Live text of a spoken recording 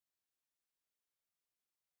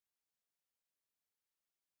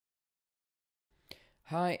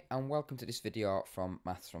Hi and welcome to this video from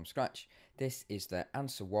Maths from Scratch. This is the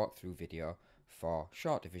answer walkthrough video for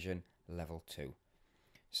short division level 2.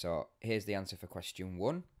 So here's the answer for question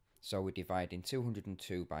 1. So we're dividing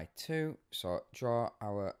 202 by 2. So draw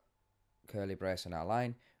our curly brace on our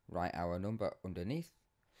line, write our number underneath.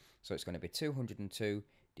 So it's going to be 202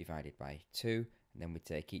 divided by 2, and then we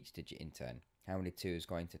take each digit in turn. How many 2's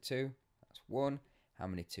going to 2? That's 1. How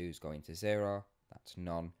many 2's going to 0? That's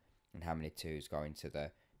none. And how many 2's go into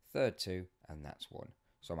the third 2, and that's 1.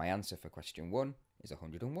 So my answer for question 1 is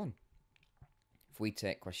 101. If we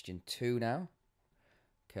take question 2 now,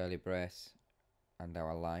 curly brace and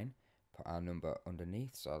our line, put our number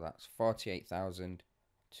underneath, so that's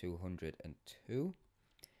 48,202.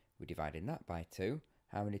 We're dividing that by 2.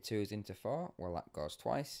 How many 2's into 4? Well, that goes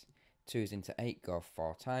twice. 2's into 8 go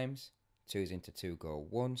 4 times. 2's into 2 go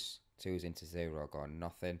once. 2's into 0 go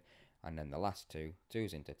nothing. And then the last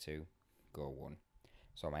 2's into 2, go 1.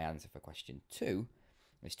 So my answer for question 2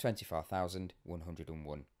 is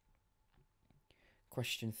 24,101.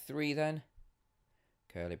 Question 3 then,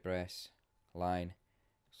 curly brace, line,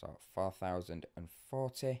 so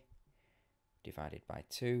 4,040 divided by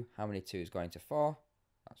 2. How many 2's going to 4?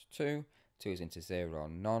 That's 2. 2's into 0,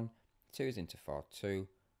 none. 2's into 4, 2.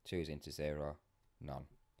 2's into 0, none.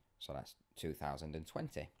 So that's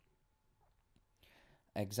 2,020.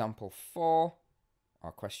 Example 4,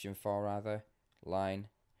 or question 4 rather, line,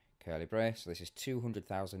 curly brace. So this is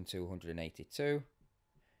 200,282.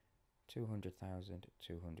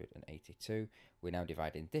 200,282. We're now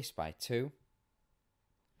dividing this by 2.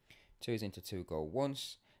 2's into 2 go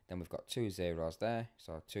once. Then we've got 2 zeros there.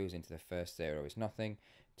 So 2's into the first 0 is nothing.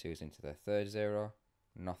 2's into the third 0,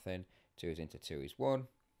 nothing. 2's into 2 is 1.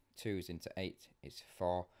 2's into 8 is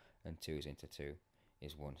 4. And 2's into 2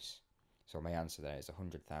 is once. So my answer there is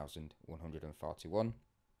 100,141.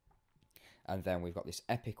 And then we've got this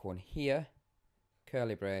epic one here,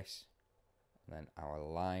 curly brace, and then our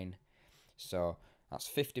line. So that's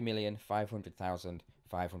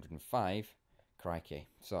 50,500,505. Crikey.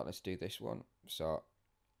 So let's do this one. So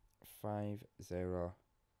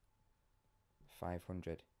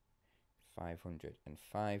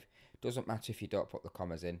 505. Doesn't matter if you don't put the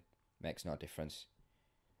commas in, makes no difference.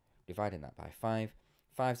 Dividing that by 5.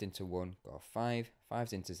 5's into 1 go 5.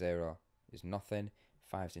 5's into 0 is nothing.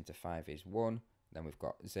 5's into 5 is 1. Then we've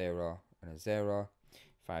got 0 and a 0.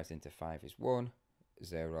 5's into 5 is 1,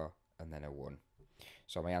 0, and then a 1.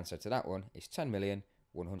 So my answer to that one is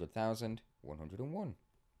 10,100,101.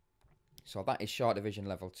 So that is short division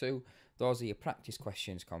level 2. Those are your practice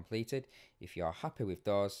questions completed. If you're happy with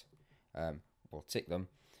those, we'll tick them.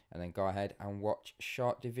 And then go ahead and watch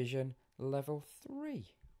short division level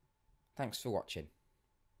 3. Thanks for watching.